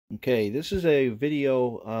Okay, this is a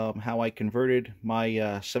video how I converted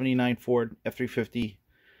my 79 Ford F350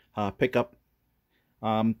 pickup.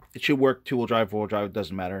 It should work two-wheel drive, four-wheel drive, it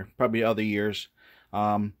doesn't matter. Probably other years.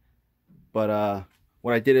 Um, but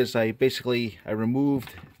what I did is I removed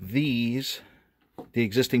the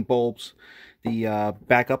existing bulbs, the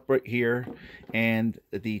backup right here, and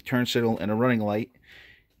the turn signal and a running light.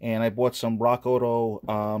 And I bought some Rock Auto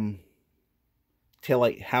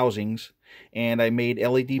taillight housings, and I made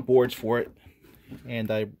LED boards for it, and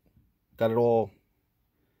I got it all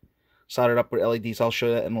soldered up with LEDs. I'll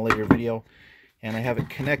show that in a later video. And I have a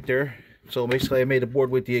connector. So basically I made a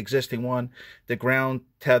board with the existing one, the ground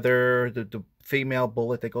tether, the female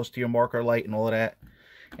bullet that goes to your marker light and all of that.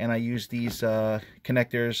 And I use these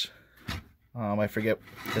connectors. I forget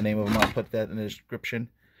the name of them. I'll put that in the description.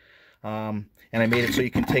 And I made it so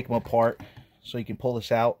you can take them apart, so you can pull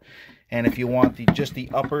this out. And if you want just the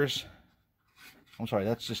uppers, I'm sorry,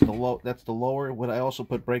 that's just the low. That's the lower. What I also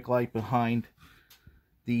put brake light behind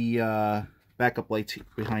the backup lights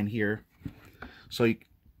behind here, so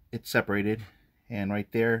it's separated. And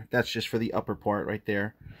right there, that's just for the upper part right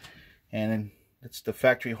there. And then it's the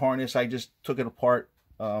factory harness. I just took it apart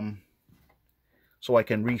so I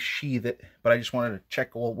can resheath it. But I just wanted to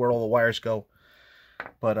check where all the wires go.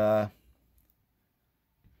 But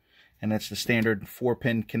and that's the standard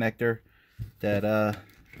 4-pin connector that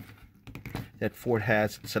that Ford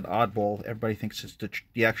has. It's an oddball. Everybody thinks it's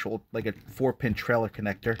the actual, like a 4-pin trailer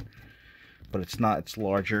connector, but it's not. It's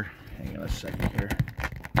larger. Hang on a second here.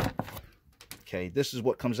 Okay, this is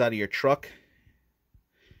what comes out of your truck.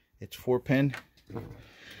 It's 4-pin,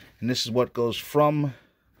 and this is what goes from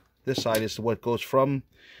this side. Is what goes from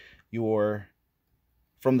the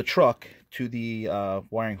truck to the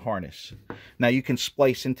wiring harness. Now you can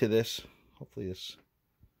splice into this. Hopefully this.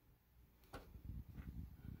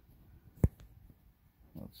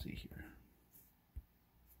 Let's see here.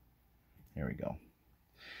 There we go.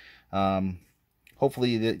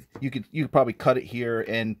 Hopefully you could probably cut it here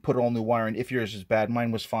and put all new wiring if yours is bad.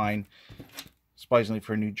 Mine was fine, surprisingly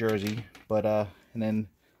for New Jersey. But and then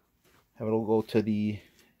have it all go to the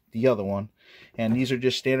other one. And these are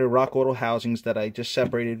just standard Rock Auto housings that I just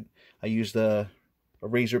separated. I used a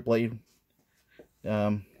razor blade.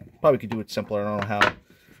 Probably could do it simpler. I don't know how.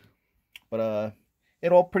 But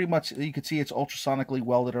it all pretty much, you can see it's ultrasonically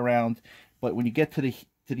welded around. But when you get to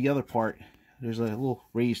the other part, there's a little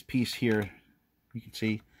raised piece here. You can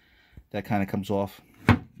see that kind of comes off,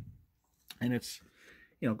 and it's,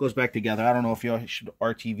 goes back together. I don't know if you should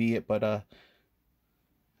RTV it, but of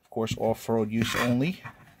course off-road use only.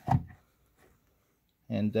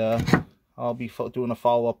 And I'll be doing a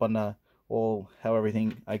follow-up on how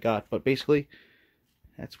everything I got. But basically,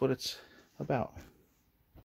 that's what it's about.